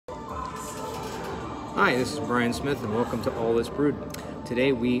Hi, this is Brian Smith and welcome to All This Brewed.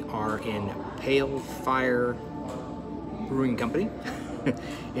 Today we are in Pale Fire Brewing Company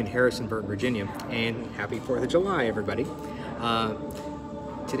in Harrisonburg, Virginia, and happy 4th of July, everybody.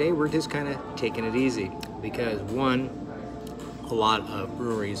 Today we're just kind of taking it easy because one, a lot of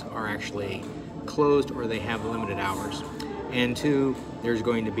breweries are actually closed or they have limited hours, and two, there's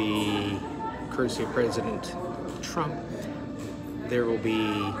going to be, courtesy of President Trump, there will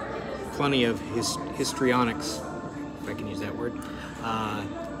be plenty of histrionics, if I can use that word,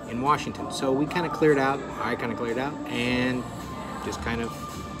 in Washington. So we kind of cleared out, I kind of cleared out, and just kind of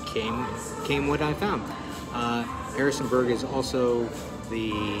came what I found. Harrisonburg is also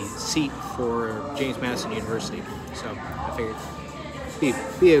the seat for James Madison University, so I figured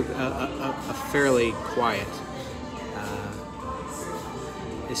be a fairly quiet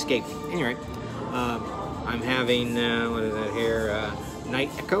escape. Anyway, I'm having, what is that here,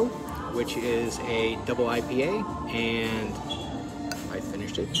 Night Echo, which is a double IPA, and I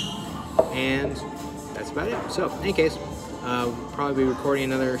finished it, and that's about it. So, in any case, we'll probably be recording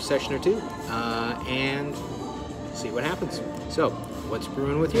another session or two, and see what happens. So, what's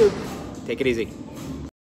brewing with you? Take it easy.